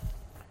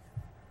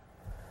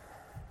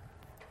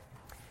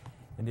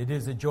And it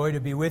is a joy to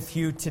be with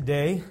you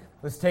today.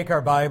 Let's take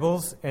our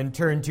Bibles and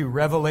turn to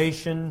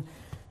Revelation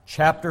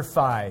chapter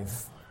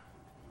 5.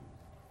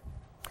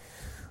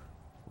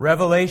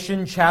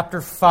 Revelation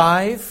chapter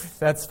 5,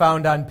 that's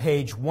found on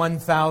page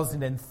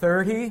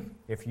 1030,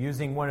 if you're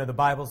using one of the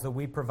Bibles that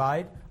we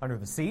provide under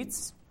the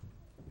seats.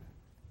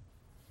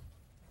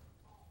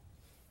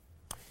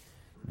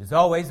 As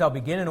always, I'll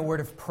begin in a word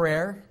of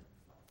prayer,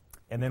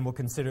 and then we'll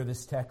consider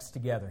this text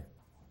together.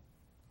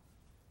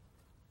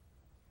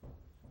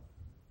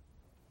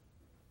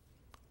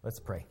 Let's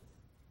pray.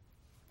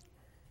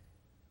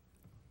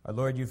 Our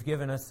Lord, you've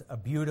given us a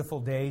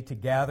beautiful day to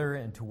gather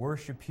and to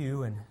worship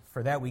you, and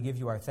for that we give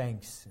you our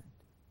thanks.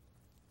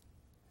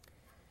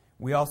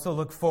 We also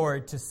look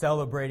forward to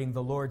celebrating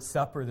the Lord's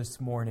Supper this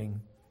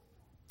morning,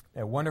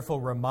 a wonderful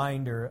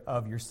reminder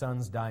of your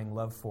Son's dying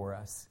love for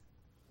us.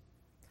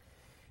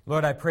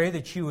 Lord, I pray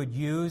that you would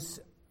use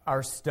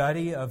our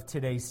study of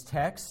today's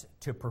text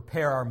to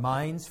prepare our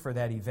minds for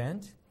that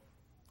event,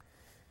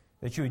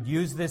 that you would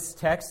use this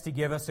text to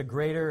give us a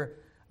greater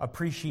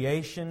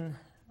appreciation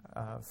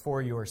for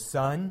your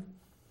Son,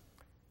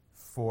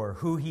 for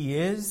who he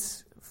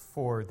is,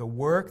 for the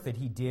work that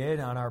he did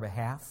on our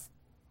behalf.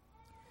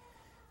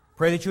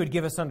 Pray that you would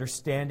give us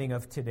understanding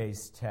of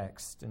today's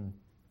text and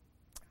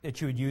that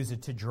you would use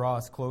it to draw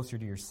us closer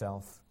to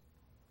yourself.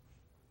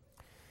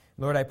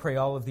 Lord, I pray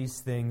all of these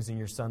things in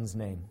your Son's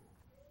name.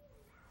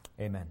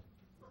 Amen.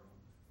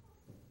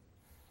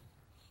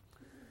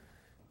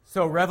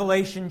 So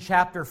Revelation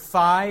chapter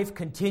 5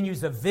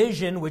 continues a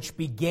vision which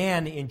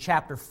began in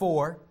chapter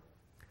 4.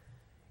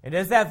 And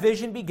as that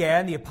vision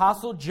began, the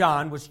Apostle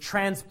John was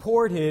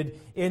transported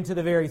into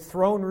the very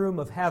throne room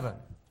of heaven.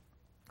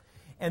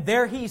 And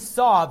there he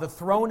saw the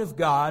throne of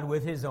God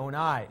with his own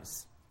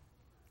eyes.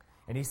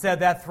 And he said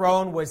that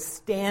throne was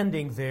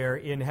standing there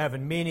in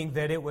heaven, meaning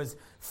that it was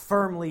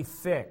firmly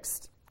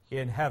fixed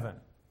in heaven.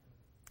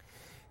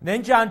 And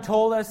then John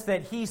told us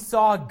that he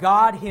saw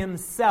God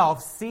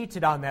himself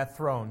seated on that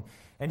throne.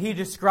 And he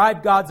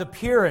described God's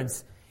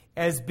appearance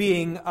as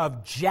being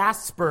of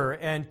jasper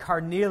and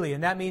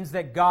carnelian. That means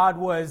that God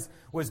was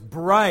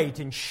bright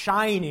and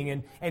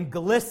shining and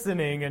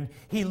glistening, and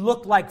he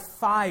looked like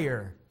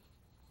fire.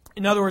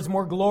 In other words,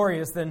 more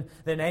glorious than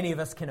any of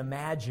us can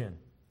imagine.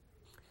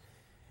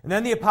 And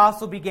then the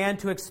apostle began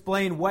to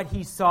explain what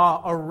he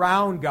saw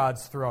around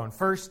God's throne.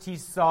 First, he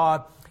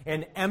saw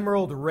an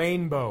emerald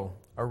rainbow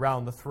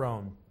around the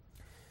throne.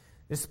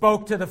 This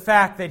spoke to the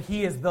fact that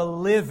he is the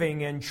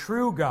living and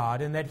true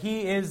God, and that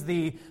he is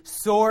the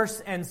source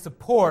and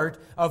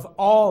support of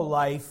all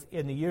life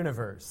in the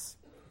universe.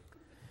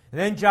 And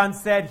then John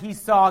said he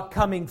saw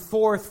coming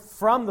forth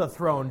from the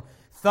throne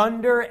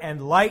thunder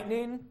and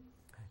lightning,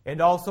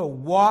 and also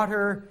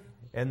water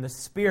and the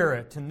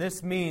Spirit. And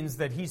this means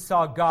that he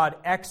saw God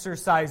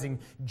exercising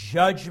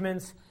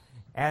judgment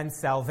and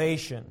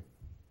salvation.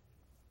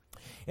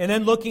 And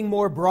then looking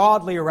more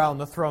broadly around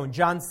the throne,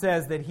 John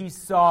says that he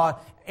saw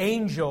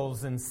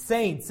angels and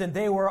saints, and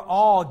they were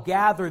all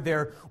gathered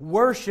there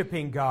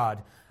worshiping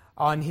God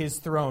on his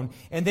throne.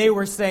 And they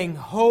were saying,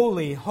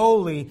 "Holy,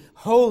 holy,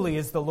 holy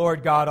is the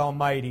Lord God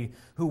Almighty,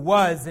 who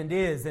was and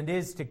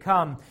is to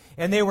come."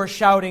 And they were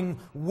shouting,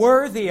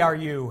 "Worthy are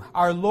you,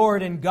 our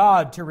Lord and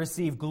God, to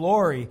receive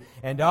glory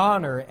and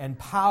honor and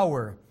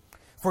power.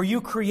 For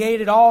you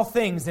created all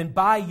things, and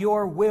by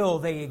your will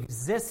they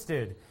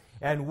existed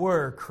and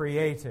were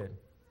created."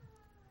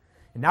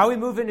 And now we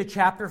move into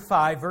chapter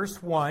 5,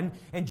 verse 1,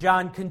 and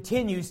John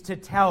continues to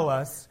tell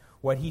us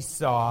what he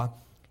saw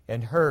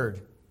and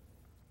heard.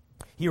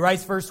 He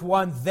writes, verse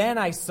 1, "Then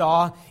I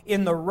saw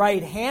in the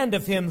right hand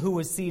of him who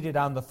was seated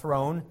on the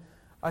throne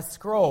a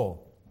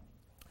scroll,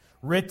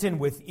 written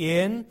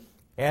within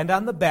and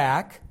on the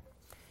back,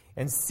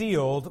 and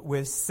sealed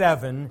with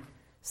 7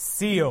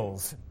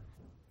 seals."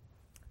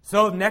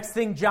 So the next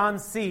thing John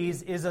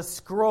sees is a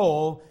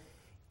scroll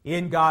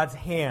in God's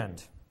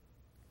hand.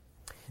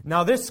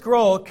 Now this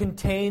scroll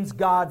contains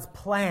God's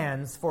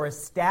plans for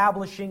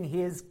establishing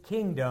his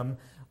kingdom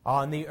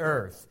on the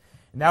earth.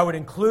 And that would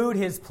include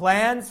his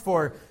plans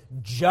for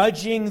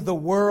judging the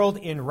world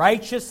in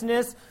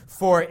righteousness,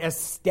 for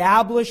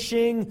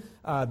establishing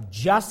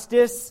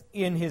justice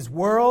in his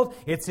world.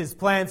 It's his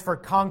plans for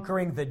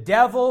conquering the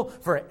devil,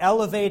 for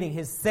elevating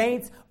his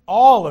saints.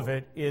 All of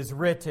it is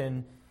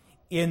written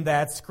in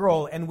that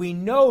scroll. And we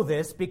know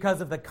this because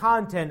of the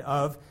content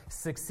of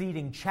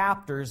succeeding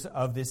chapters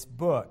of this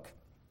book.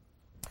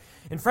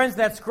 And friends,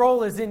 that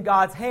scroll is in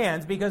God's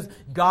hands because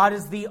God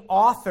is the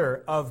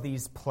author of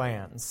these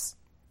plans.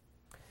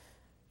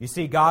 You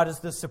see, God is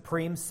the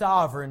supreme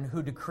sovereign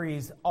who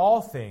decrees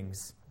all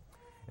things,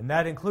 and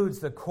that includes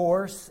the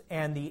course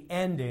and the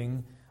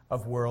ending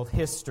of world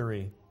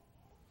history.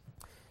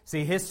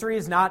 See, history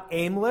is not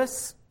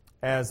aimless,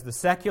 as the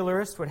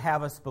secularists would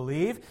have us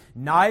believe.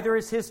 Neither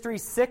is history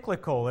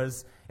cyclical,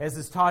 as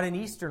is taught in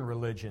Eastern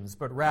religions,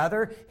 but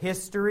rather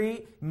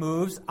history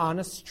moves on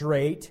a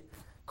straight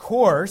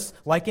course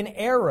like an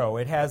arrow.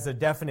 It has a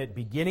definite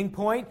beginning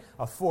point,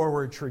 a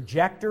forward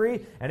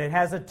trajectory, and it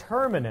has a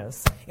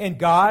terminus. And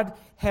God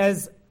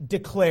has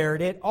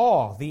declared it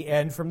all, the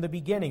end from the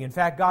beginning. In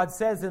fact, God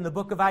says in the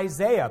book of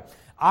Isaiah,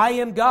 I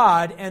am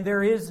God and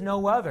there is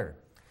no other.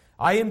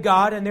 I am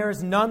God and there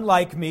is none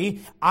like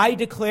me. I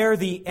declare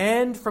the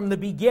end from the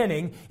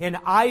beginning, and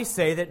I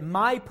say that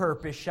my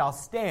purpose shall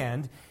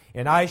stand,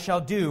 and I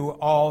shall do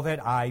all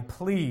that I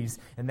please.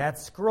 And that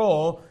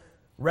scroll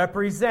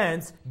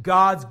represents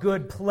God's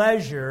good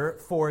pleasure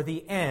for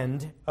the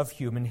end of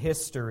human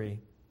history.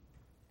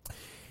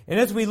 And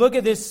as we look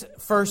at this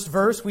first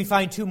verse, we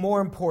find two more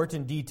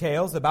important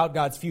details about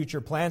God's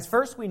future plans.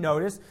 First, we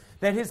notice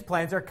that His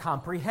plans are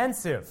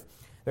comprehensive.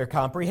 They're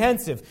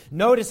comprehensive.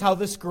 Notice how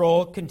the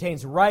scroll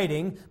contains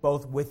writing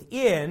both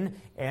within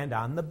and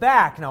on the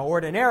back. Now,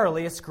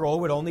 ordinarily, a scroll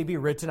would only be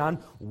written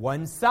on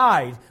one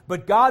side.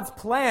 But God's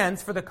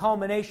plans for the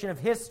culmination of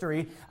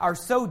history are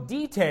so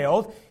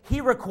detailed,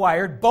 He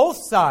required both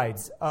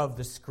sides of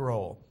the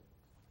scroll.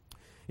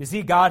 You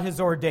see, God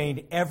has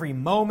ordained every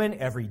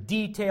moment, every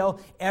detail,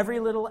 every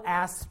little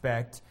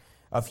aspect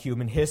of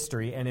human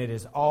history, and it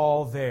is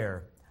all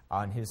there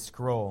on His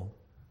scroll.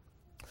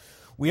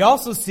 We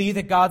also see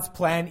that God's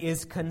plan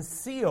is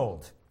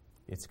concealed.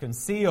 It's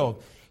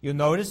concealed. You'll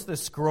notice the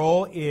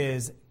scroll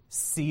is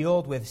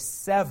sealed with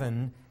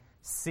 7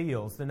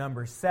 seals, the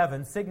number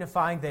 7,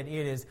 signifying that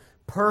it is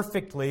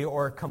perfectly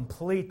or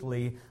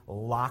completely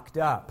locked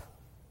up.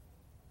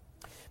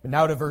 But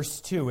now to verse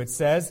 2, it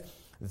says,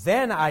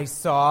 Then I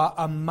saw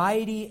a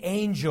mighty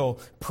angel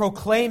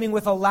proclaiming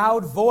with a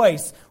loud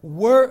voice,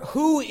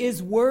 Who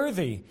is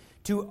worthy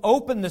to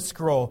open the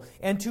scroll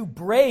and to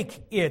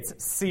break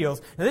its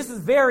seals? Now this is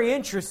very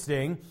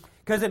interesting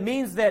because it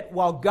means that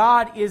while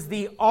God is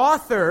the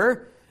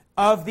author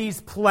of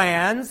these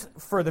plans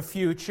for the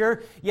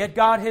future, yet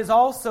God has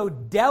also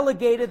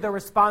delegated the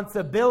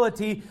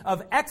responsibility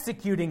of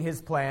executing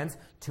His plans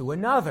to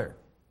another.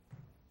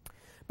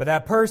 But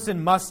that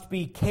person must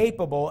be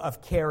capable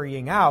of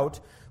carrying out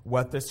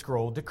what the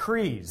scroll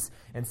decrees.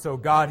 And so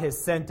God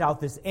has sent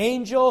out this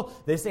angel.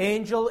 This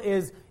angel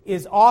is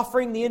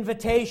offering the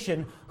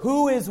invitation,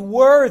 who is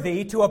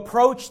worthy to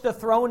approach the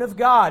throne of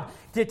God,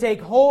 to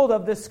take hold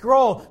of the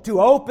scroll,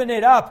 to open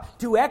it up,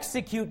 to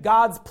execute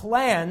God's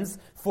plans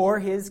for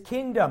His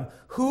kingdom.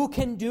 Who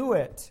can do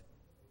it?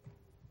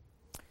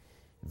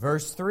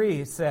 Verse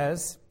 3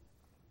 says,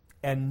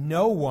 And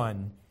no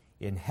one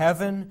in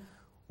heaven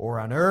or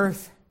on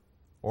earth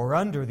or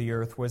under the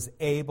earth was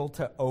able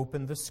to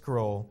open the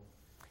scroll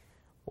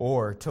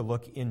or to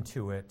look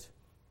into it.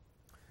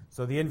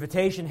 So the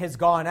invitation has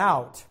gone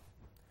out,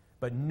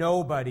 but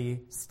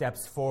nobody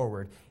steps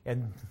forward.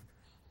 And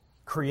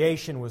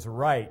creation was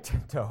right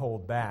to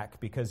hold back,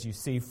 because you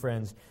see,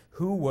 friends,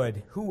 who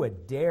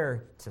would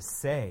dare to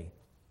say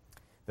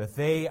that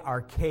they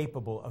are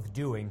capable of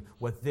doing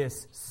what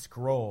this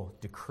scroll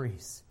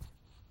decrees?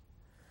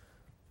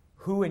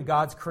 Who in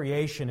God's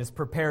creation is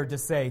prepared to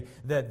say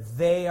that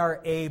they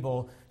are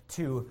able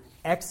to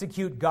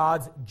execute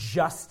God's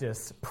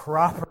justice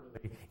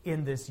properly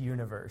in this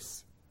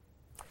universe?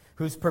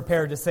 Who's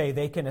prepared to say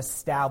they can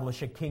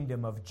establish a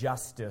kingdom of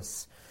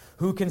justice?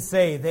 Who can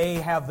say they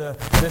have the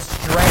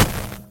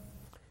strength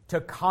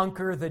to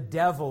conquer the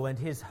devil and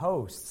his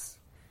hosts?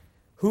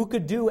 Who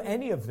could do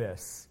any of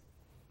this?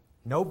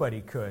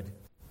 Nobody could.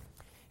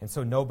 And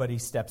so nobody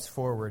steps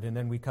forward. And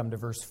then we come to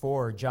verse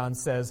 4. John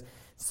says,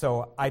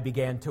 So I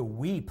began to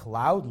weep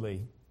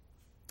loudly,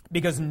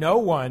 because no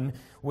one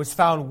was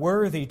found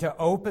worthy to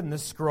open the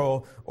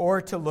scroll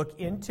or to look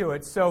into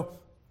it. So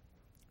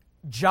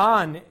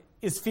John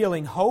is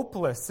feeling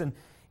hopeless,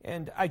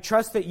 and I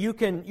trust that you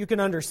can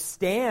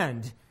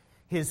understand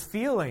his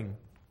feeling.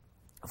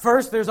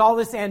 First, there's all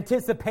this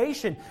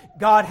anticipation.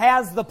 God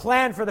has the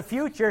plan for the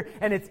future,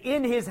 and it's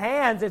in His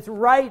hands. It's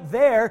right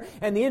there,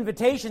 and the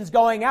invitation's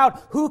going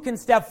out. Who can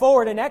step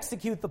forward and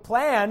execute the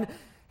plan?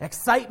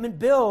 Excitement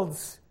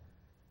builds.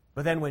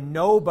 But then when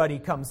nobody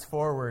comes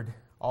forward,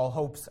 all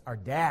hopes are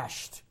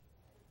dashed.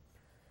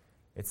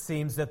 It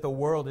seems that the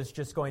world is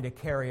just going to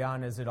carry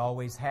on as it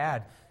always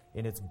had.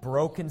 In its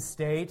broken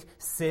state,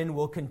 sin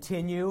will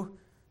continue.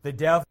 The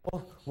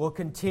devil will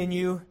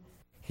continue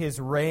his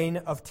reign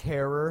of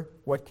terror.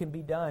 What can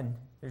be done?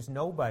 There's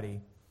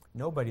nobody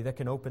that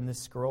can open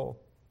this scroll.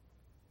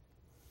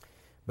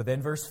 But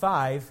then verse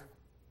 5,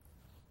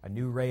 a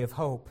new ray of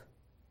hope.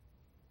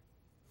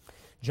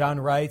 John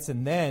writes,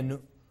 And then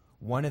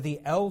one of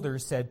the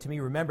elders said to me,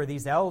 remember,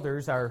 these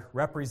elders are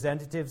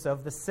representatives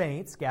of the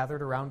saints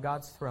gathered around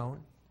God's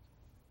throne.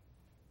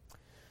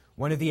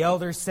 One of the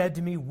elders said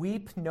to me,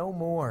 Weep no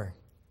more.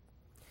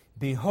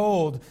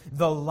 Behold,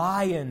 the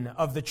Lion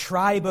of the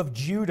tribe of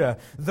Judah,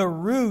 the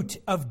Root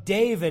of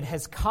David,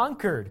 has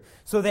conquered,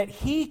 so that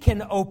He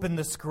can open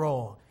the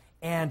scroll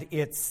and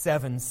its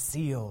 7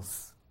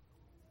 seals.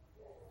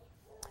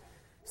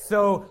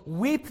 So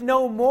weep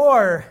no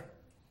more,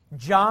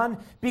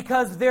 John?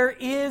 Because there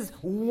is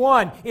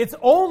one. It's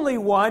only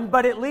one,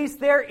 but at least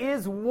there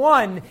is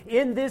one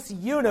in this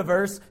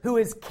universe who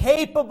is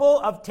capable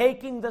of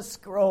taking the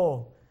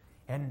scroll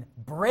and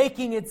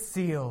breaking its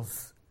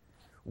seals.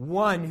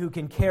 One who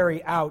can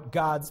carry out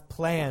God's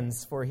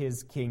plans for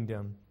his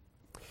kingdom.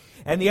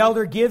 And the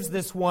elder gives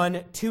this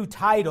one two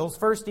titles.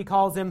 First, he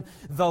calls him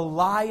the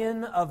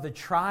Lion of the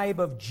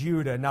Tribe of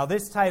Judah. Now,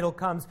 this title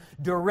comes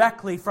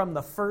directly from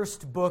the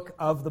first book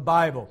of the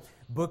Bible,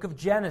 book of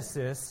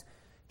Genesis,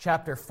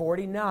 chapter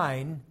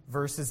 49,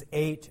 verses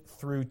 8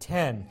 through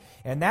 10.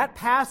 And that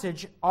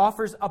passage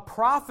offers a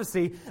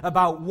prophecy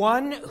about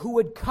one who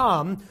would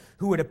come,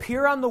 who would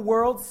appear on the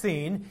world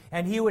scene,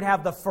 and he would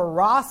have the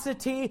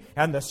ferocity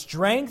and the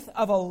strength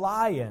of a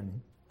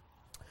lion.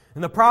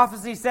 And the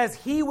prophecy says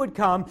he would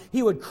come,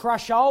 he would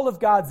crush all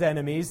of God's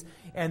enemies,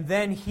 and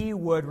then he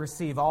would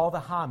receive all the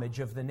homage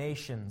of the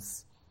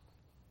nations.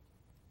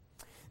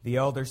 The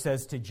elder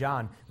says to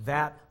John,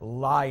 that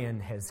lion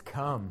has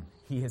come.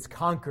 He has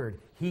conquered.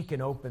 He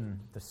can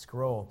open the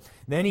scroll.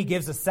 Then he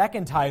gives a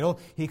second title.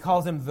 He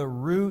calls him the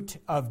Root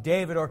of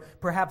David, or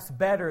perhaps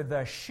better,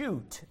 the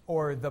shoot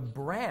or the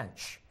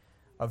branch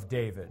of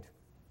David.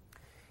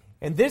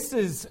 And this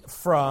is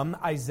from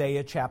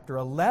Isaiah chapter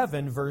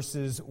 11,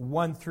 verses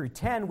 1 through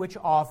 10, which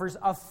offers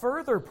a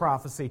further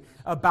prophecy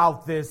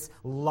about this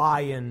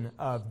Lion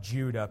of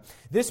Judah.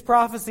 This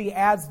prophecy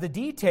adds the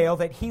detail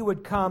that he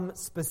would come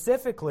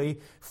specifically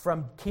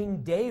from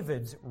King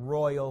David's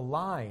royal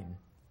line.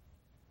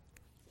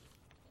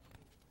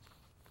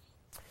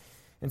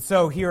 And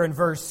so here in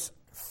verse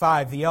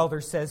 5, the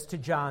elder says to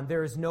John,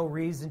 there is no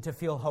reason to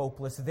feel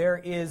hopeless. There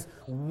is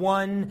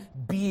one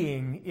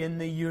being in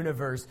the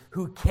universe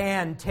who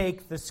can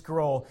take the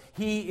scroll.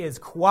 He is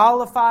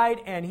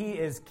qualified and he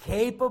is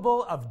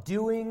capable of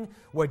doing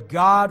what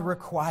God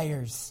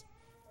requires.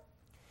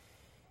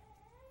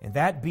 And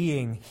that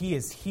being, he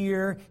is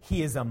here,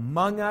 he is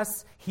among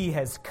us, he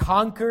has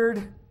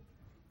conquered,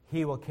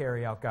 he will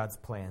carry out God's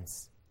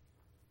plans.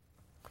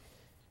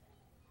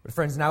 But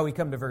friends, now we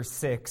come to verse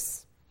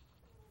 6.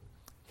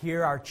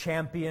 Here our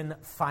champion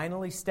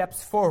finally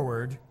steps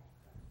forward,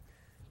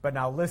 but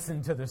now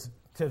listen to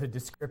the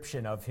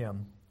description of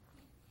him.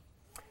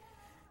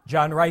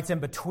 John writes,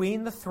 and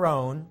between the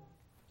throne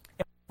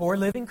and 4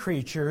 living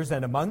creatures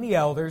and among the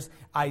elders,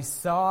 I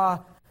saw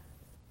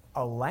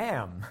a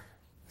lamb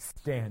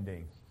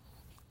standing.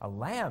 A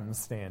lamb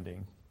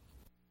standing.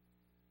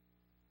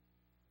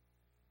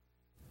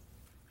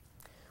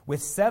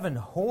 With 7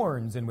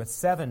 horns and with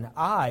 7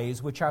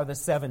 eyes, which are the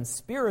 7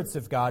 spirits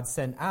of God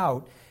sent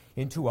out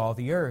into all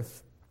the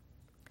earth.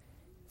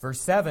 Verse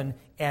 7,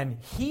 and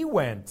he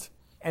went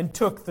and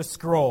took the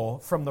scroll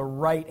from the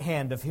right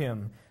hand of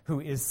him who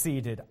is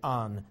seated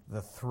on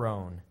the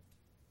throne.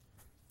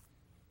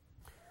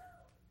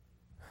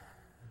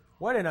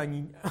 What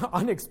an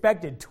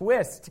unexpected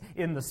twist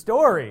in the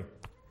story.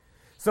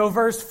 So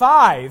verse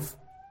 5,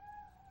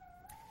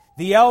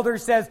 the elder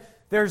says,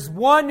 there's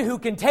one who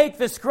can take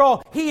the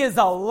scroll. He is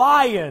a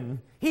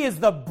lion. He is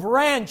the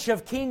branch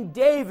of King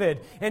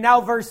David. And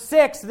now verse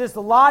 6, this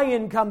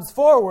lion comes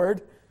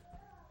forward,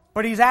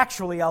 but he's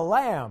actually a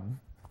lamb.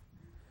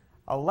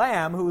 A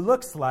lamb who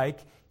looks like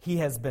he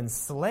has been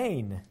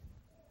slain.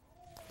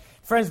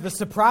 Friends, the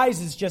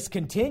surprises just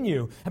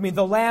continue. I mean,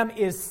 the lamb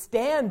is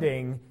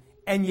standing,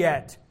 and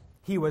yet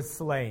he was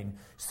slain.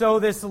 So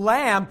this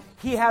lamb,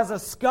 he has a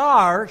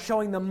scar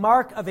showing the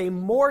mark of a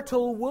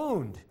mortal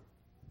wound.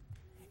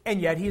 And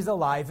yet he's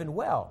alive and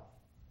well.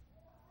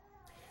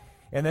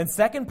 And then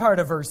second part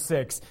of verse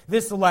 6,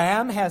 this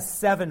lamb has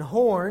 7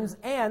 horns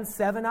and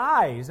 7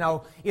 eyes.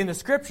 Now, in the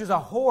Scriptures, a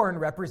horn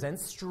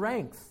represents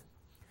strength.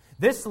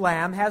 This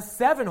lamb has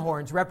 7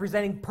 horns,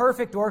 representing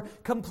perfect or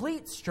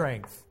complete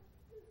strength.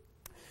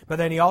 But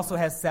then he also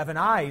has 7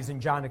 eyes,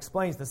 and John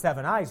explains the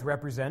 7 eyes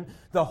represent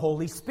the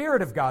Holy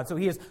Spirit of God. So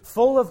he is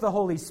full of the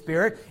Holy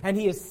Spirit, and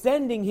he is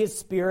sending his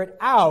Spirit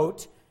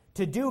out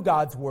to do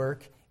God's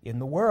work in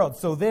the world.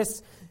 So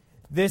this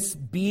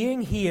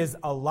being, he is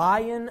a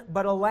lion,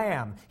 but a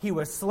lamb. He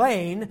was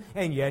slain,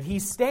 and yet he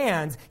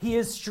stands. He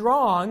is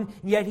strong,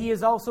 yet he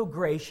is also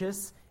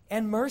gracious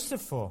and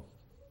merciful.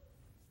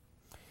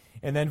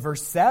 And then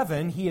verse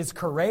 7, he is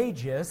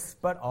courageous,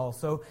 but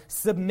also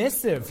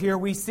submissive. Here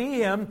we see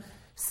him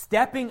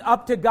stepping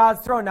up to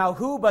God's throne. Now,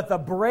 who but the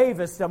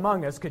bravest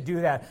among us could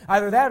do that?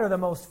 Either that or the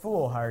most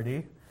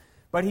foolhardy.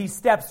 But he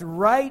steps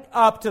right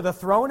up to the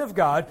throne of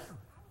God,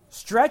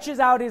 stretches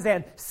out his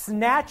hand,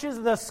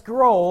 snatches the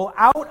scroll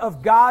out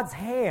of God's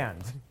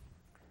hand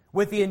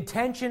with the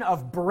intention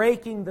of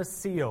breaking the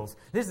seals.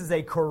 This is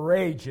a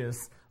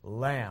courageous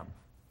lamb.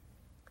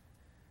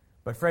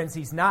 But friends,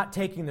 he's not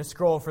taking the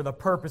scroll for the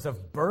purpose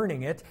of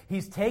burning it.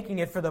 He's taking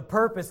it for the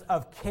purpose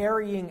of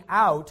carrying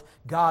out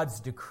God's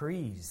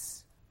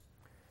decrees.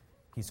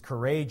 He's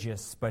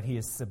courageous, but he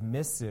is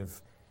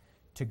submissive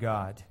to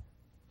God.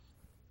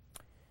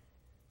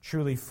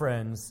 Truly,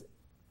 friends,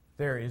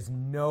 there is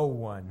no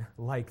one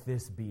like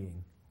this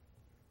being.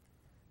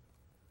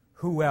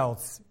 Who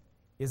else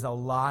is a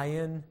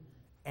lion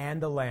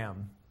and a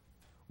lamb,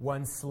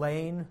 one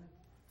slain,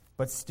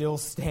 but still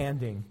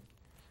standing,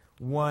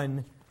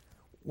 one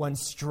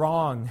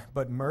strong,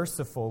 but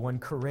merciful, one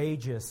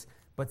courageous,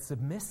 but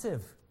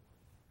submissive.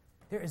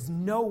 There is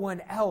no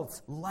one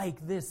else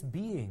like this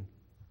being.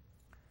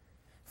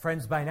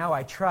 Friends, by now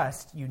I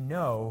trust you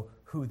know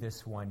who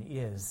this one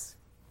is.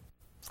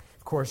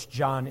 Of course,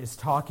 John is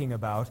talking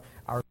about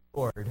our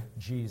Lord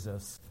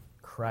Jesus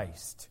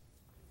Christ.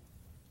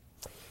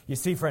 You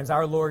see, friends,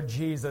 our Lord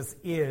Jesus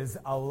is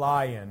a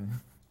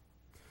lion.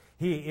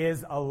 He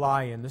is a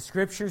lion. The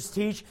Scriptures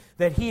teach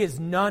that he is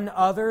none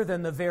other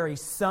than the very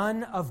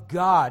Son of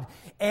God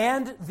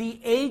and the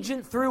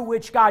agent through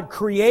which God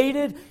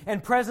created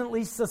and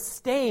presently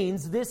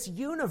sustains this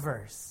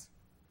universe.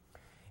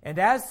 And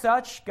as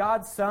such,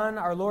 God's Son,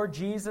 our Lord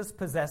Jesus,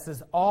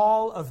 possesses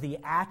all of the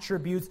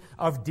attributes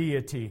of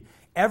deity.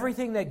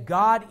 Everything that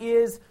God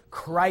is,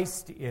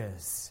 Christ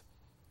is.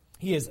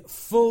 He is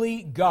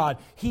fully God.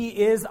 He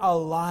is a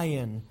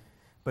lion.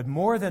 But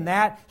more than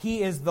that,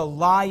 he is the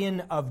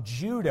Lion of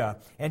Judah,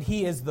 and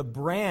he is the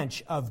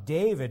branch of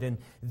David. And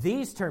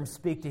these terms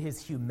speak to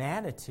his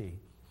humanity.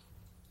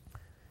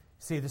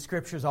 See, the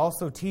Scriptures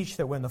also teach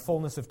that when the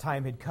fullness of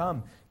time had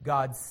come,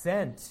 God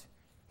sent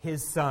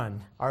his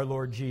Son, our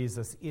Lord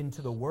Jesus,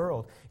 into the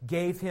world,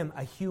 gave him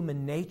a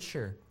human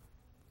nature,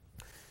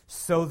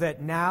 so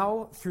that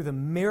now, through the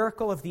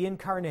miracle of the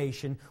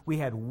incarnation, we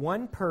had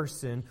one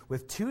person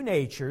with two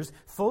natures,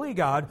 fully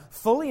God,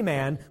 fully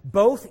man,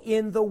 both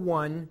in the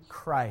one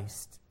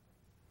Christ.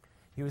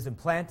 He was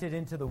implanted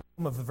into the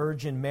womb of the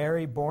Virgin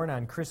Mary, born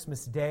on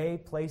Christmas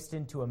Day, placed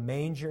into a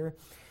manger,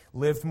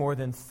 lived more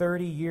than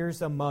 30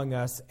 years among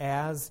us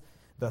as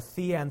the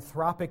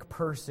theanthropic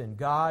person,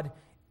 God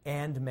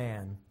and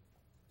man.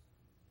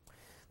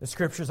 The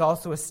Scriptures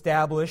also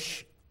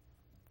establish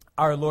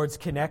our Lord's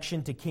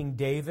connection to King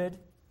David.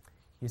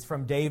 He's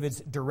from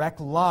David's direct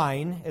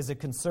line as it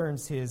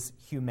concerns his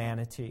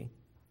humanity.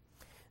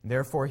 And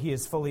therefore, he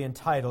is fully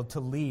entitled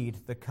to lead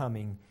the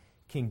coming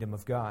kingdom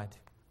of God.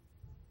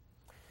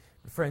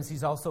 But friends,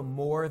 he's also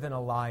more than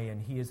a lion.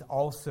 He is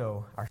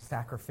also our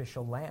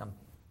sacrificial lamb.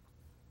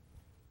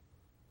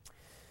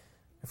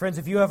 Friends,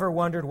 have you ever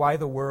wondered why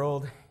the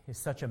world is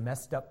such a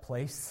messed up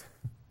place?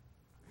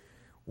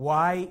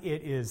 Why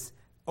it is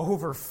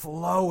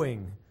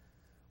overflowing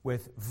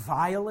with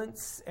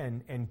violence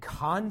and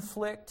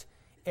conflict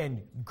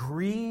and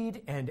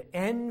greed and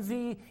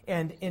envy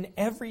and in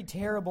every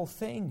terrible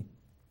thing?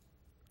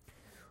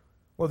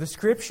 Well, the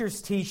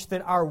Scriptures teach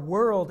that our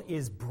world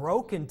is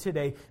broken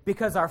today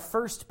because our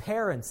first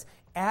parents,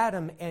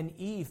 Adam and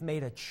Eve,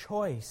 made a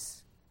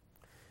choice.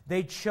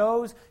 They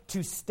chose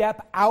to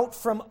step out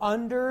from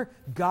under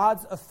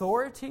God's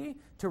authority,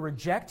 to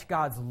reject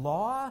God's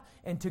law,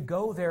 and to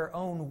go their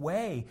own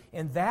way.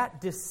 And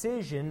that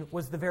decision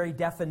was the very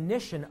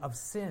definition of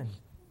sin.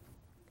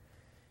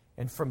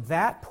 And from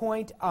that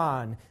point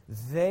on,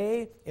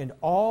 they and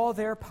all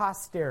their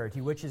posterity,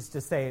 which is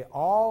to say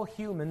all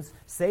humans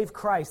save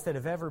Christ that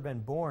have ever been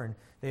born,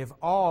 they have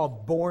all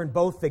borne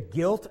both the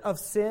guilt of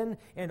sin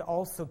and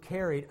also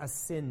carried a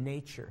sin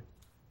nature.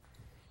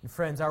 And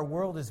friends, our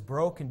world is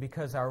broken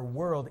because our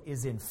world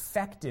is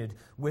infected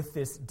with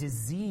this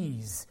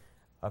disease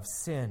of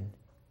sin.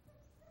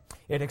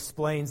 It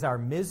explains our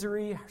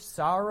misery, our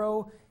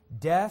sorrow,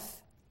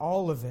 death,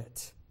 all of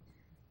it.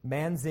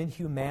 Man's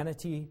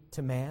inhumanity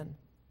to man.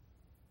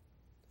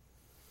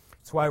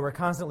 It's why we're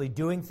constantly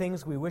doing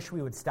things we wish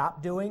we would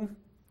stop doing,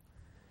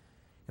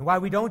 and why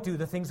we don't do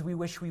the things we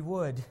wish we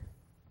would.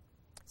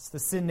 It's the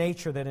sin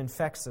nature that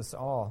infects us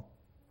all.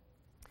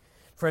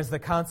 Friends, the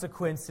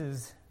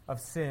consequences of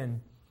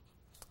sin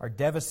are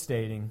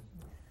devastating.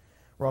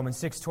 Romans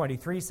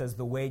 6:23 says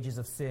the wages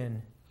of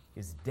sin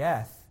is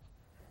death,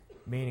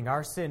 meaning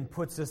our sin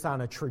puts us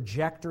on a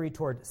trajectory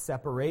toward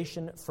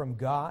separation from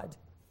God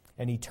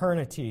and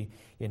eternity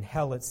in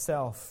hell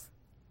itself.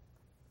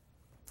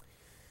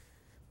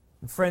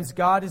 And friends,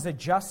 God is a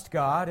just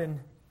God, and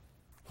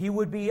He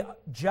would be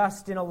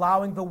just in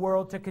allowing the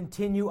world to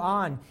continue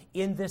on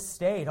in this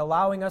state,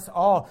 allowing us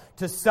all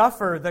to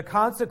suffer the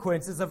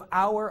consequences of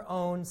our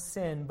own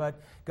sin.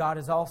 But God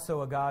is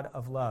also a God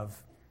of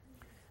love.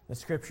 The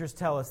Scriptures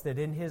tell us that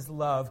in His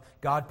love,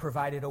 God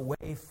provided a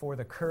way for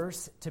the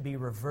curse to be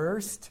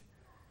reversed,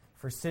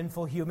 for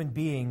sinful human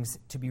beings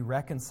to be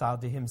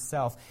reconciled to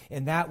Himself.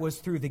 And that was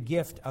through the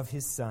gift of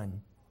His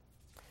Son.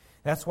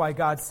 That's why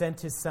God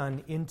sent His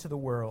Son into the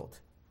world.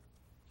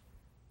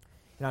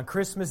 And on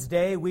Christmas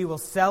Day, we will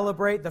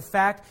celebrate the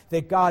fact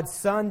that God's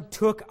Son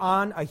took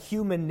on a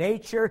human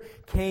nature,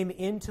 came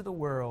into the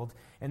world,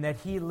 and that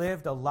He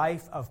lived a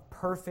life of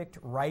perfect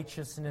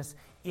righteousness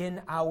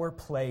in our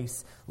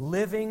place,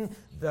 living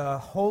the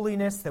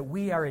holiness that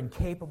we are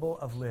incapable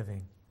of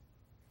living.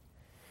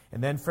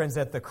 And then, friends,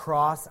 at the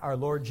cross, our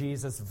Lord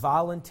Jesus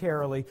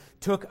voluntarily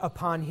took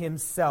upon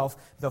Himself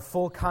the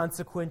full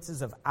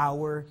consequences of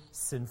our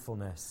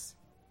sinfulness.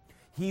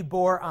 He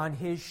bore on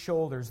His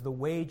shoulders the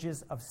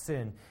wages of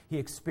sin. He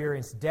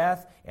experienced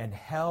death and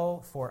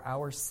hell for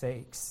our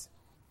sakes.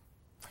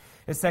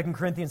 As 2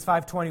 Corinthians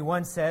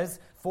 5:21 says,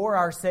 For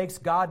our sakes,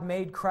 God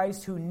made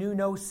Christ, who knew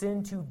no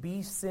sin, to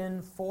be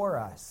sin for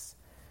us,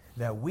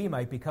 that we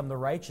might become the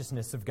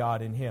righteousness of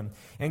God in him.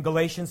 In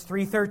Galatians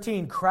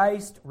 3:13,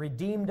 Christ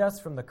redeemed us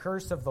from the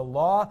curse of the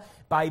law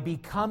by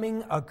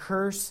becoming a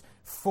curse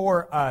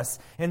for us.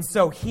 And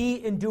so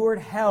he endured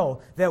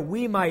hell that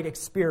we might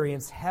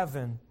experience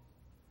heaven.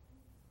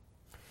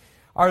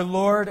 Our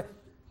Lord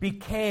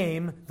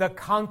became the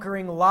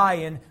conquering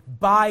lion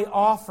by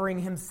offering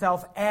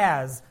himself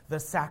as the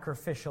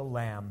sacrificial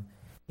lamb.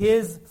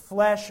 His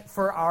flesh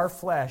for our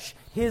flesh,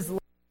 his life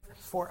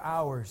for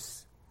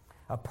ours.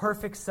 A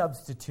perfect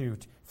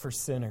substitute for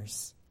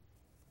sinners.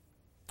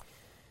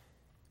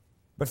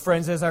 But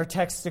friends, as our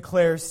text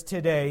declares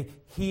today,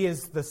 he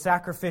is the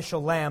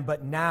sacrificial lamb,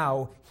 but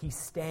now he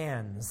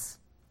stands.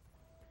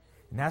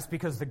 And that's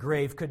because the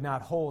grave could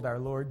not hold our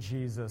Lord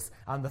Jesus.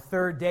 On the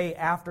third day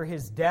after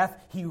his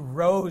death, he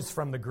rose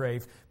from the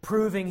grave,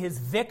 proving his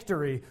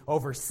victory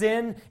over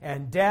sin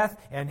and death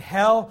and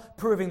hell,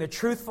 proving the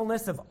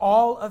truthfulness of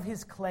all of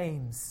his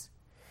claims.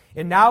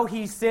 And now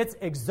he sits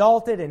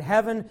exalted in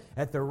heaven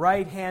at the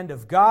right hand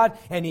of God,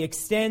 and he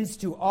extends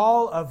to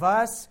all of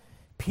us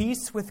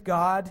peace with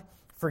God,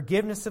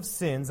 forgiveness of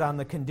sins on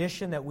the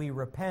condition that we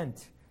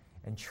repent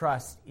and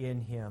trust in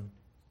him.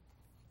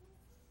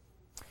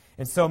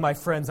 And so, my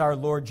friends, our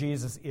Lord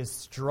Jesus is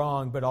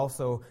strong but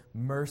also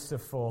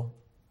merciful.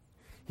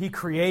 He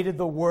created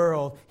the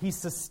world. He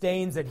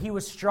sustains it. He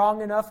was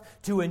strong enough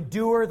to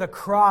endure the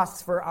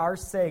cross for our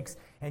sakes,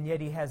 and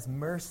yet he has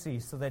mercy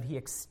so that he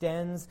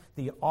extends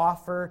the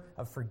offer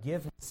of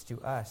forgiveness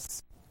to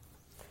us.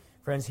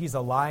 Friends, he's a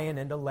lion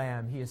and a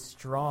lamb. He is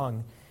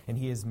strong and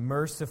he is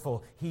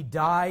merciful. He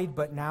died,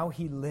 but now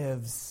he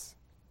lives.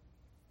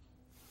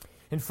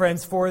 And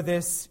friends, for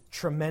this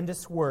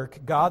tremendous work,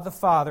 God the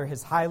Father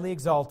has highly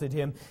exalted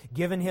him,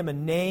 given him a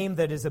name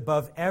that is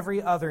above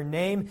every other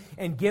name,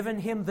 and given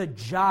him the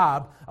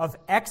job of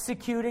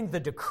executing the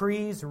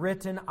decrees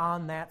written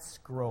on that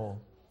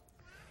scroll.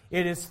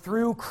 It is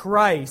through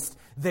Christ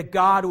that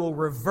God will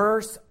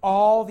reverse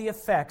all the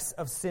effects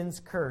of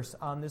sin's curse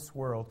on this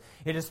world.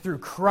 It is through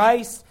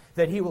Christ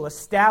that he will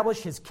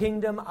establish his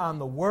kingdom on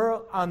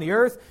the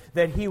earth,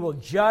 that he will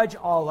judge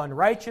all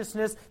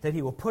unrighteousness, that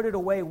he will put it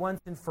away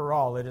once and for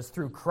all. It is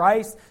through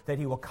Christ that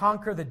he will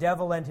conquer the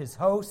devil and his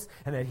hosts,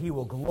 and that he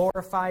will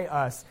glorify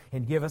us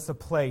and give us a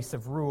place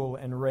of rule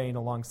and reign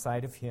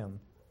alongside of him.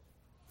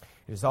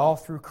 It is all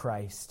through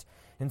Christ.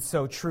 And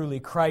so truly,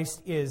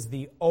 Christ is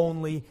the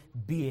only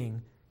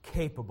being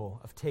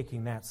capable of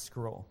taking that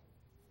scroll.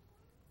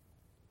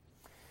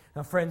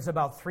 Now, friends,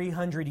 about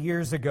 300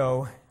 years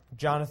ago,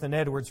 Jonathan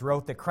Edwards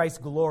wrote that Christ's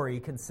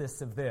glory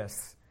consists of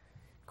this,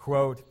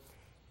 quote,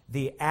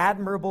 "the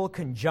admirable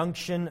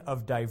conjunction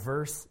of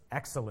diverse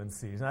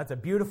excellencies." Now, that's a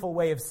beautiful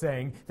way of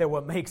saying that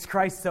what makes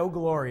Christ so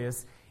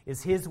glorious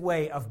is his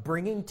way of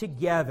bringing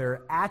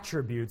together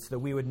attributes that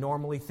we would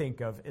normally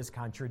think of as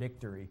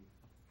contradictory.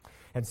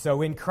 And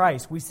so in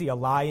Christ, we see a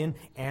lion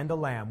and a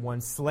lamb, one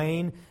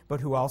slain,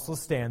 but who also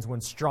stands, one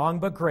strong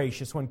but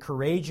gracious, one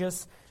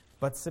courageous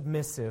but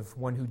submissive,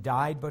 one who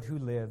died but who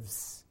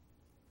lives.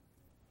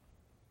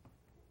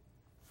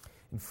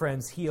 And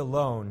friends, he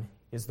alone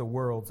is the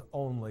world's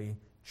only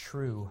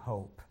true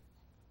hope.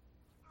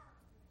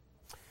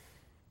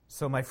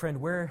 So, my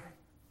friend, where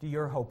do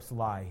your hopes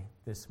lie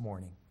this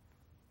morning?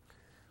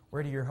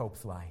 Where do your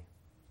hopes lie?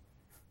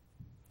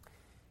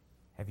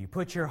 Have you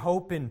put your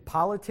hope in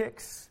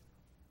politics?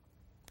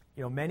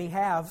 You know, many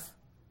have.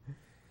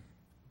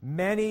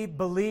 Many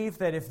believe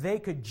that if they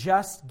could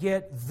just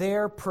get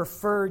their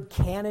preferred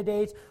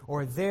candidate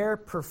or their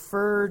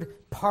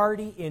preferred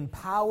party in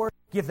power,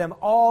 give them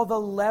all the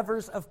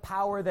levers of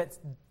power,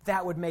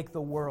 that would make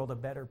the world a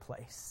better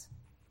place.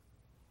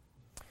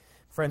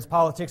 Friends,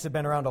 politics have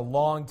been around a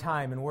long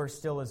time, and we're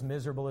still as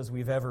miserable as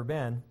we've ever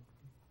been.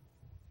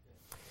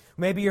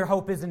 Maybe your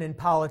hope isn't in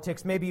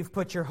politics. Maybe you've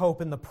put your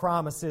hope in the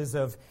promises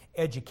of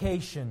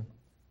education.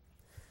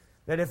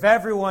 That if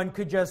everyone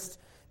could just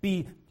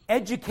be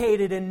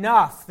educated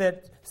enough,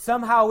 that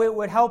somehow it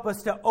would help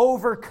us to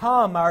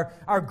overcome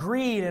our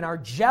greed and our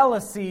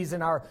jealousies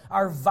and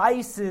our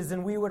vices,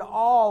 and we would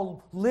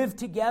all live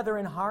together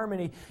in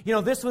harmony. You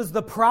know, this was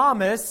the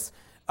promise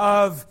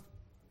of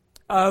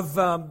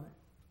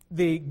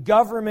the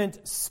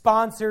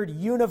government-sponsored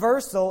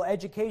universal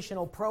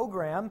educational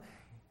program.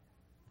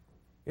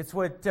 It's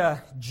what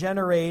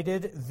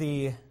generated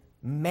the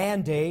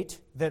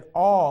mandate that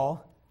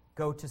all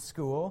go to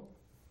school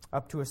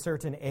up to a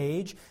certain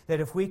age, that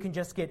if we can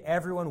just get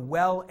everyone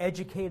well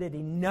educated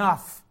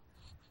enough,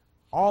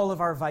 all of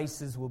our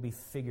vices will be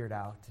figured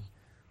out.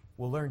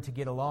 We'll learn to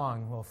get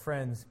along. Well,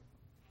 friends,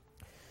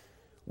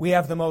 we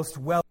have the most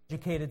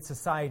well-educated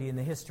society in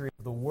the history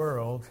of the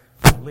world,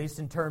 at least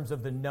in terms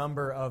of the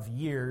number of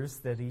years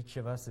that each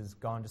of us has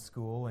gone to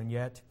school, and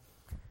yet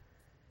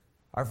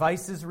our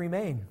vices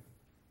remain.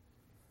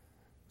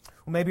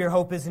 Well, maybe your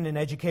hope isn't in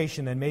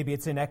education, then maybe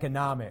it's in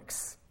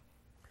economics.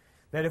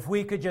 That if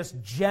we could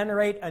just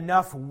generate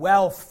enough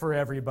wealth for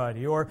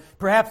everybody, or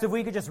perhaps if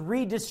we could just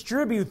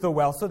redistribute the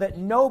wealth so that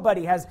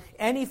nobody has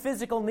any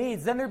physical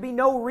needs, then there'd be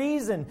no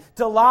reason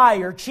to lie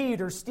or cheat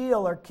or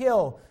steal or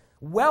kill.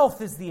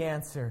 Wealth is the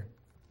answer.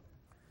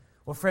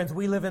 Well, friends,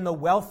 we live in the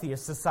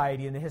wealthiest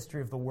society in the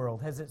history of the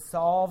world. Has it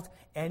solved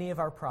any of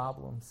our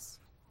problems?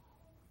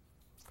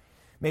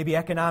 Maybe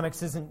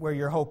economics isn't where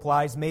your hope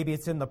lies. Maybe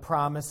it's in the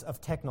promise of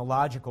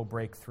technological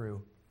breakthrough.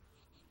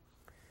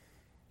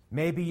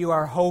 Maybe you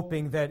are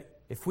hoping that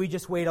if we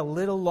just wait a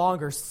little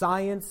longer,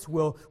 science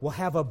will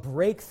have a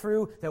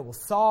breakthrough that will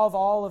solve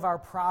all of our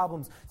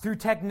problems. Through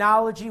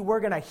technology,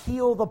 we're going to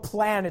heal the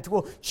planet.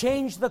 We'll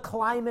change the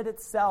climate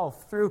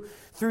itself.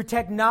 Through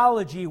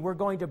technology, we're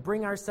going to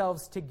bring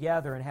ourselves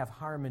together and have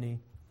harmony.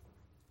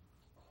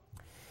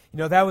 You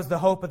know, that was the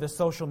hope of the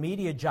social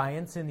media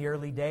giants in the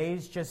early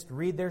days. Just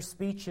read their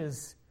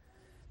speeches.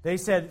 They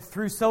said,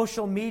 through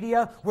social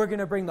media, we're going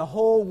to bring the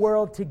whole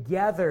world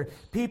together.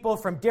 People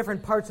from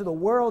different parts of the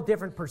world,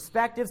 different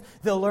perspectives,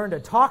 they'll learn to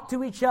talk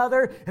to each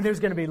other, and there's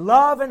going to be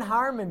love and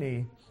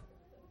harmony.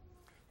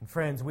 And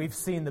friends, we've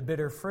seen the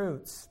bitter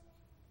fruits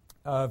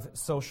of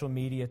social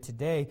media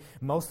today.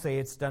 Most say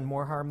it's done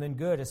more harm than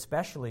good,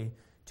 especially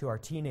to our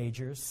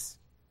teenagers.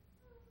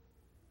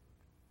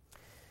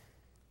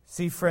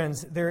 See,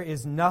 friends, there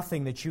is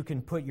nothing that you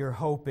can put your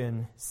hope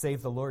in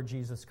save the Lord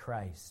Jesus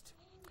Christ.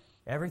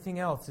 Everything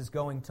else is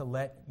going to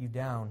let you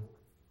down.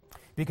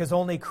 Because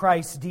only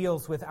Christ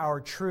deals with our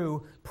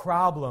true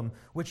problem,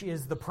 which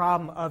is the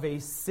problem of a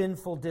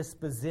sinful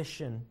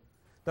disposition,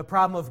 the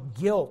problem of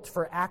guilt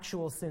for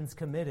actual sins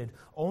committed.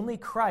 Only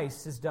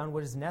Christ has done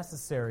what is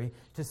necessary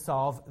to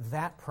solve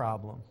that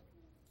problem.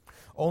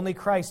 Only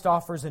Christ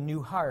offers a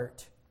new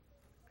heart.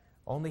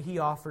 Only He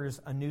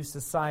offers a new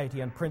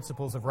society on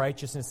principles of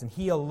righteousness, and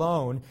He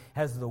alone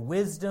has the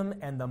wisdom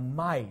and the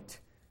might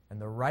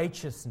and the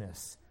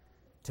righteousness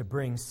to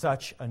bring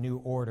such a new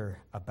order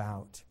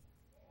about.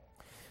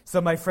 So,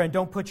 my friend,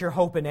 don't put your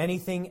hope in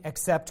anything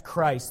except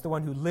Christ, the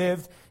one who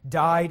lived,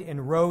 died,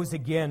 and rose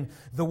again,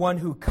 the one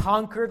who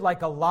conquered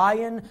like a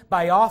lion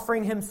by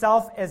offering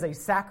Himself as a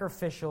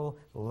sacrificial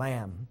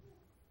lamb.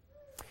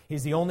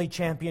 He's the only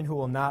champion who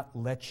will not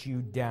let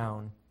you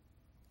down.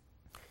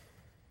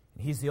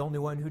 He's the only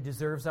one who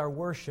deserves our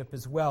worship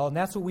as well. And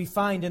that's what we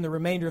find in the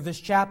remainder of this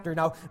chapter.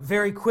 Now,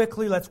 very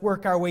quickly, let's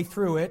work our way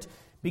through it.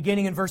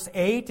 Beginning in verse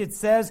 8, it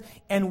says,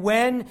 "And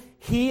when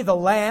He, the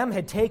Lamb,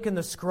 had taken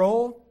the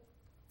scroll,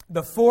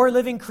 the 4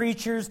 living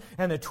creatures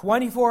and the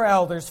 24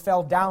 elders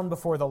fell down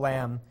before the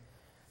Lamb,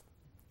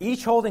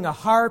 each holding a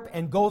harp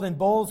and golden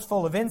bowls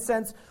full of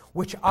incense,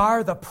 which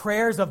are the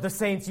prayers of the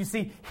saints." You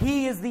see,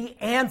 He is the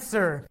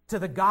answer to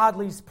the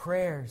godly's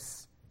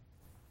prayers.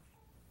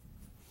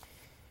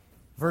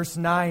 Verse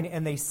 9,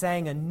 "And they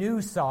sang a new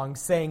song,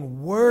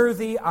 saying,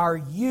 'Worthy are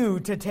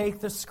you to take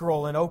the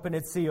scroll and open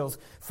its seals,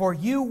 for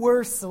you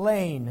were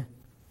slain,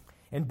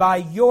 and by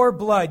your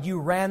blood you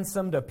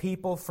ransomed a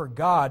people for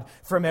God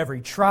from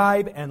every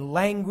tribe and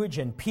language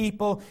and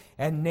people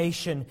and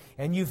nation,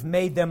 and you've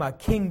made them a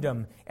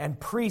kingdom and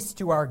priests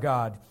to our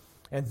God,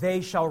 and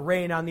they shall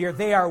reign on the earth.'"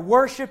 They are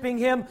worshiping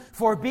Him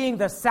for being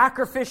the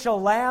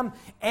sacrificial lamb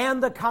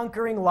and the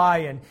conquering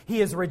lion. He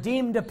has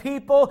redeemed a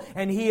people,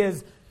 and He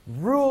is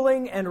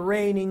ruling and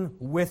reigning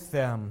with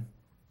them,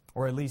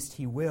 or at least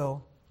He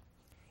will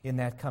in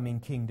that coming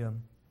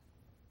kingdom.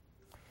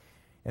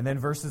 And then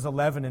verses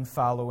 11 and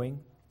following,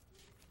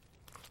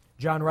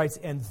 John writes,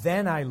 "And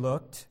then I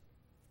looked,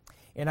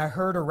 and I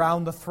heard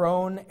around the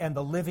throne and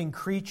the living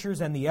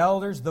creatures and the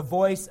elders the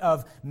voice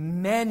of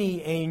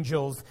many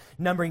angels,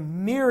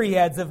 numbering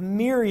myriads of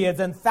myriads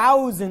and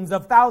thousands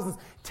of thousands,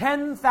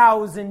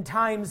 10,000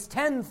 times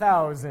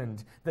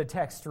 10,000, the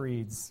text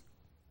reads.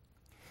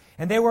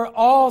 And they were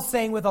all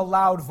saying with a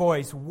loud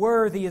voice,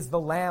 "Worthy is the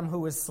Lamb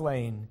who was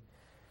slain,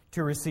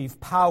 to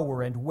receive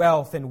power and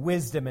wealth and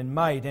wisdom and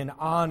might and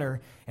honor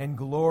and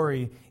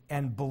glory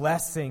and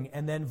blessing."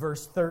 And then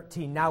verse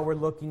 13, now we're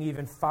looking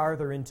even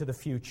farther into the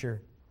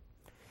future.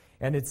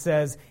 And it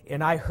says,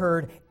 "And I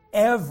heard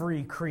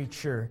every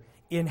creature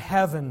in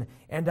heaven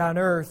and on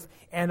earth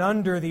and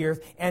under the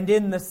earth and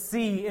in the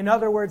sea." In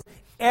other words,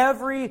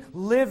 every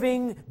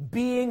living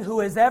being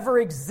who has ever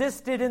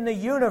existed in the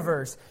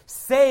universe,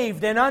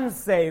 saved and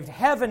unsaved,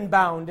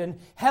 heaven-bound and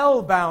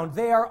hell-bound,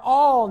 they are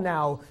all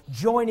now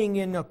joining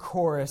in a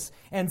chorus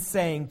and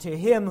saying, "To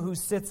Him who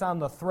sits on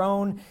the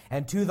throne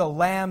and to the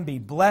Lamb be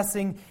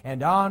blessing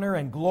and honor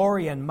and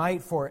glory and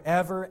might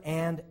forever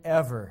and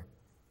ever."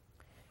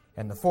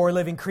 And the 4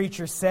 living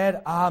creatures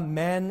said,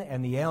 "Amen,"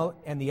 and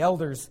the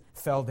elders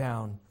fell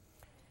down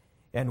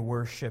and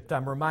worshipped.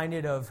 I'm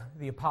reminded of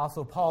the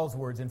Apostle Paul's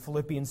words in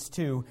Philippians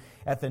 2,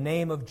 "At the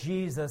name of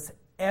Jesus,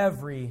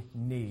 every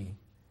knee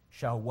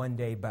shall one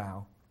day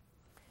bow,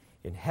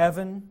 in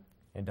heaven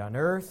and on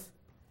earth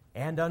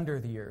and under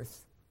the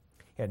earth,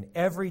 and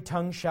every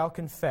tongue shall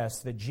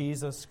confess that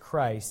Jesus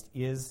Christ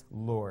is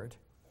Lord,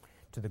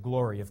 to the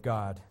glory of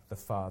God the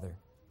Father."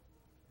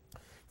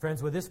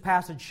 Friends, what this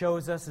passage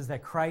shows us is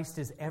that Christ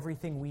is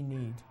everything we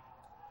need.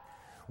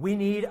 We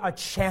need a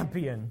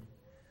champion.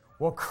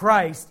 Well,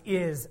 Christ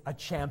is a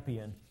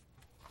champion.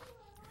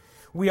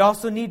 We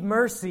also need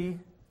mercy.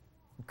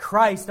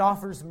 Christ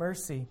offers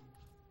mercy.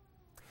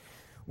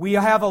 We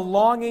have a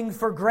longing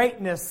for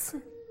greatness.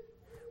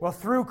 Well,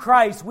 through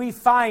Christ, we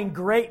find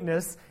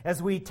greatness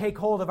as we take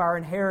hold of our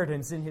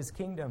inheritance in His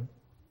kingdom.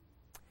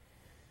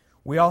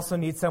 We also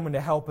need someone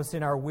to help us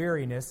in our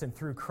weariness, and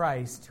through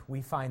Christ,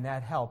 we find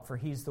that help, for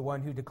He's the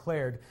one who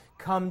declared,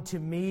 "Come to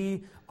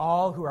me,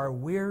 all who are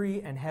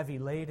weary and heavy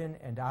laden,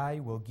 and I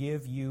will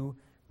give you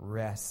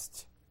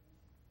rest."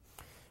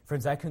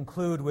 Friends, I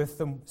conclude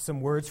with some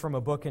words from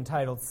a book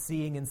entitled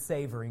Seeing and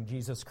Savoring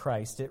Jesus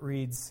Christ. It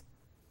reads,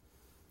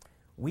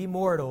 "We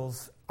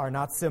mortals are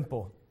not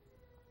simple.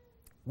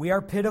 We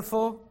are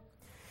pitiful,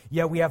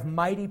 yet we have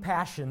mighty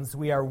passions.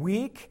 We are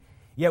weak,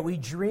 yet we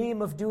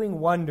dream of doing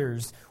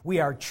wonders.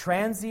 We are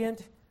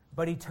transient,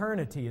 but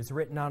eternity is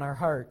written on our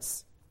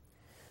hearts.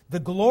 The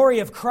glory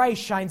of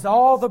Christ shines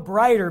all the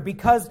brighter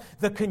because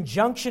the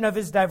conjunction of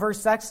His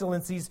diverse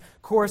excellencies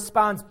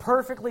corresponds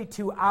perfectly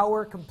to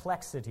our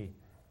complexity.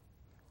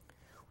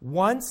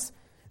 Once,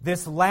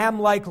 this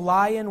lamb-like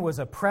lion was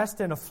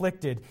oppressed and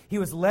afflicted. He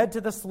was led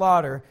to the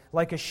slaughter.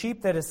 Like a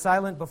sheep that is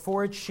silent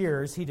before its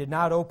shearers, he did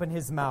not open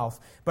his mouth.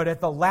 But at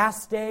the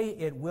last day,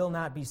 it will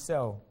not be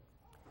so.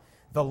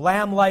 The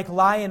lamb-like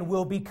lion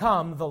will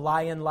become the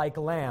lion-like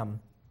lamb.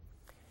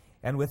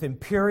 And with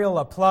imperial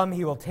aplomb,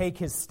 he will take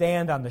his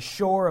stand on the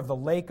shore of the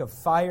lake of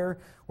fire,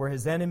 where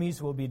his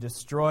enemies will be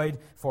destroyed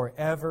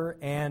forever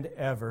and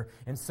ever.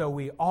 And so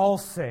we all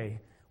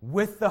say,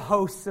 with the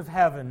hosts of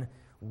heaven,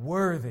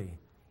 worthy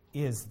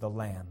is the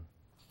Lamb."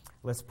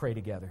 Let's pray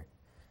together.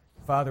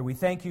 Father, we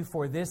thank You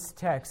for this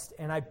text,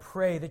 and I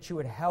pray that You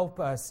would help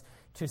us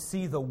to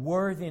see the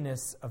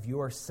worthiness of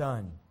Your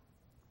Son.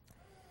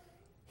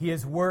 He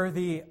is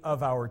worthy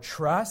of our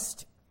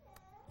trust.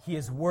 He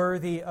is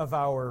worthy of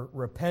our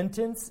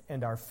repentance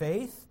and our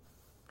faith.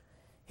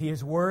 He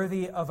is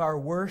worthy of our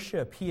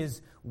worship. He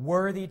is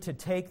worthy to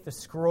take the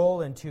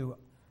scroll and to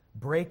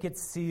break its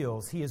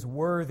seals. He is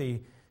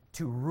worthy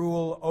to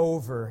rule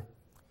over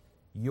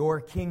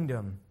Your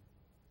kingdom.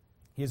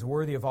 He is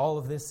worthy of all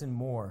of this and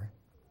more.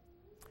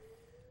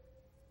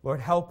 Lord,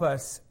 help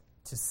us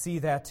to see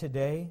that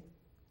today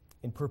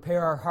and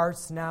prepare our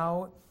hearts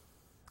now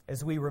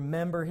as we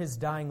remember His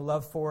dying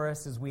love for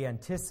us, as we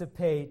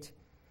anticipate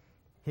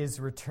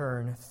His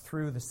return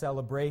through the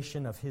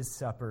celebration of His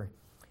supper.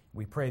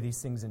 We pray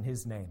these things in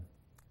His name.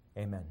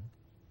 Amen.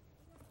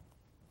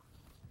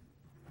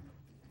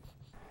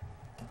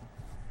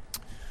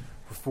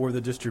 For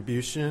the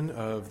distribution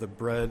of the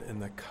bread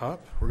and the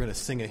cup, we're going to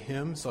sing a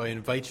hymn, so I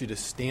invite you to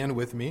stand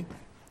with me.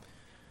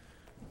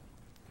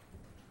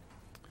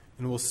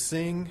 And we'll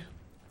sing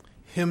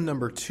hymn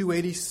number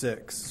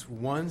 286,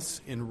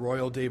 Once in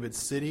Royal David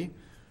City,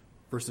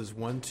 verses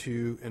 1,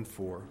 2, and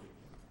 4.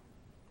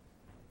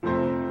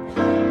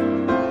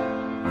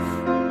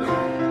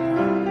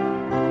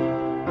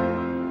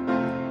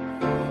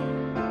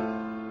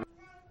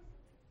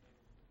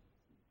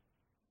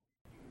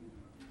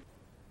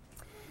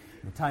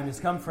 The time has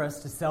come for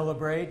us to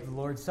celebrate the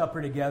Lord's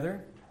Supper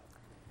together.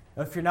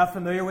 If you're not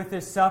familiar with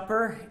this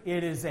supper,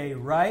 it is a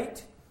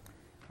rite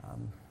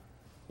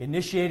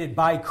initiated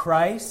by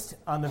Christ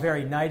on the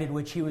very night in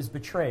which He was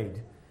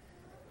betrayed.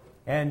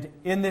 And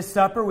in this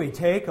supper, we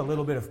take a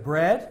little bit of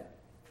bread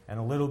and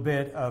a little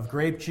bit of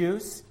grape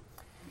juice.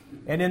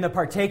 And in the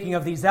partaking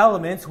of these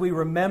elements, we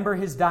remember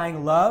His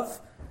dying love.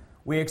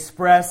 We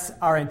express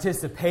our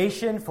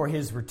anticipation for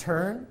His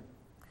return.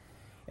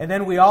 And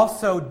then we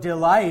also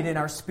delight in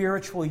our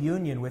spiritual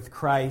union with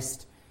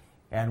Christ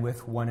and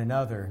with one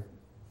another.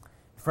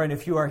 Friend,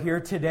 if you are here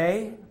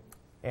today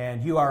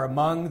and you are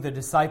among the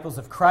disciples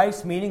of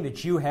Christ, meaning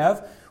that you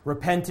have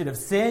repented of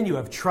sin, you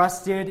have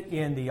trusted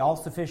in the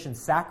all-sufficient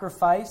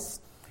sacrifice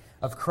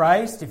of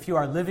Christ, if you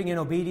are living in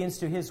obedience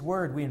to His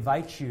word, we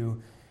invite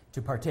you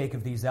to partake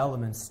of these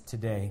elements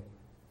today.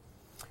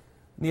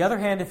 On the other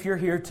hand, if you're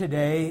here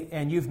today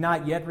and you've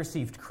not yet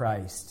received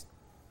Christ,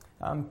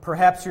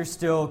 perhaps you're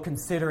still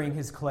considering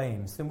His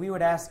claims, then we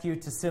would ask you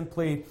to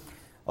simply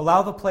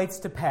allow the plates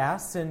to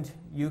pass and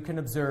you can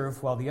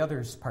observe while the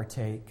others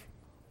partake.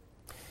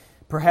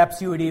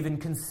 Perhaps you would even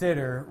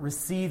consider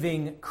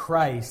receiving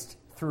Christ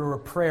through a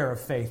prayer of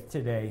faith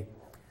today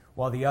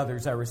while the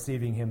others are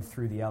receiving Him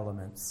through the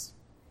elements.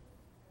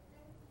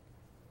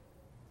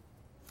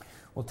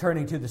 Well,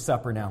 turning to the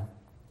supper now.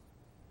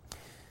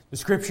 The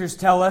Scriptures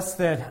tell us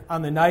that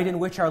on the night in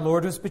which our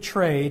Lord was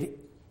betrayed,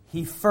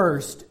 He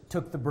first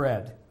took the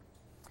bread,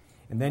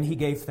 and then He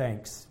gave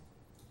thanks.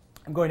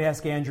 I'm going to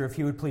ask Andrew if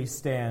he would please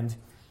stand,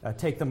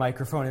 take the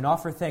microphone, and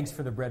offer thanks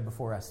for the bread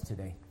before us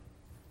today.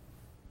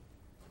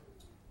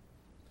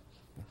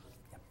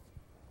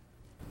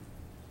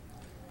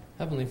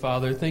 Heavenly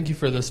Father, thank You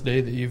for this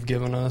day that You've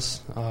given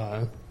us.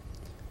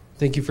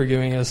 Thank You for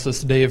giving us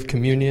this day of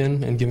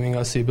communion and giving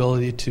us the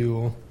ability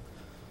to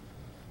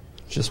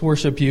just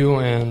worship You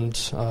and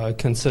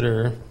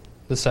consider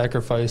the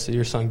sacrifice that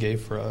Your Son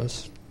gave for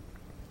us.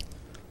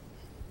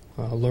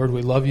 Lord,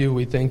 we love You,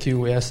 we thank You,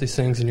 we ask these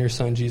things in Your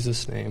Son,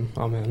 Jesus' name.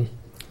 Amen.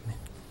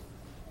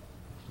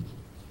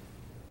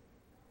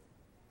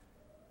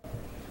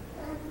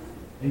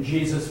 And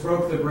Jesus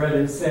broke the bread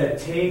and said,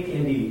 "Take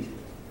and eat.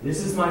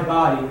 This is my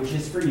body, which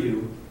is for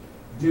you.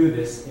 Do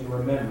this in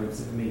remembrance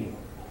of me."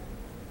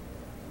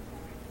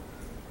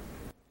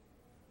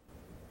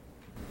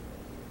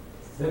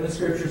 Then the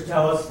Scriptures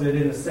tell us that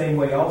in the same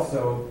way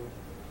also,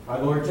 our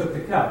Lord took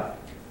the cup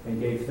and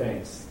gave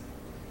thanks.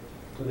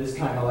 So this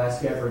time I'll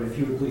ask Everett if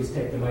you would please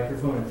take the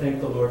microphone and thank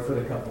the Lord for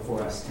the cup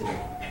before us today.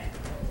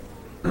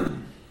 Dear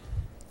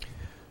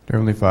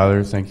Heavenly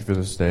Father, thank you for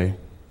this day.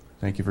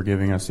 Thank you for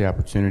giving us the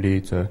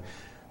opportunity to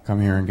come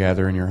here and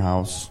gather in your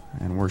house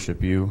and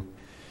worship you.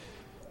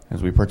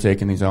 As we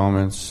partake in these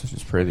elements, I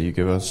just pray that you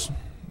give us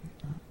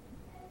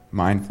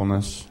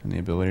mindfulness and the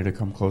ability to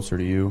come closer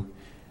to you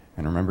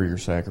and remember your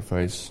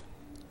sacrifice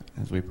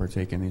as we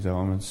partake in these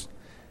elements.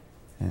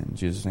 In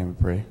Jesus' name we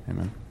pray.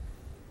 Amen.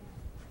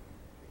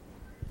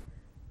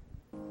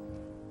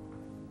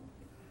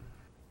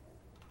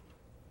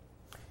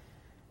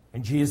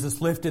 And Jesus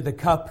lifted the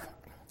cup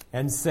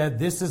and said,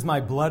 "This is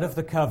my blood of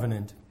the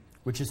covenant,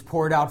 which is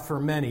poured out for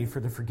many for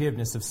the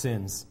forgiveness of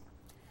sins.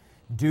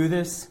 Do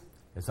this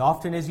as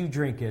often as you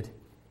drink it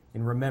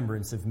in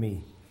remembrance of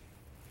me."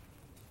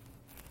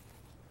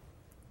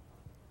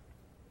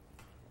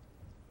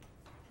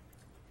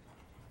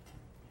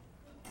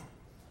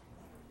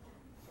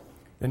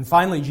 Then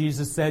finally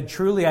Jesus said,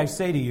 "Truly I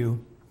say to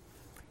you,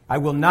 I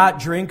will not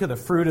drink of the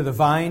fruit of the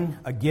vine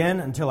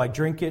again until I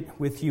drink it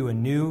with you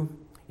anew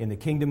in the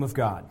kingdom of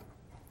God."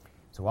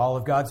 So all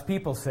of God's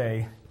people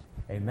say,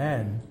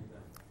 Amen,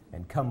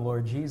 and come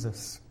Lord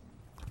Jesus.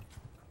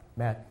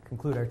 Matt,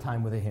 conclude our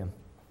time with a hymn.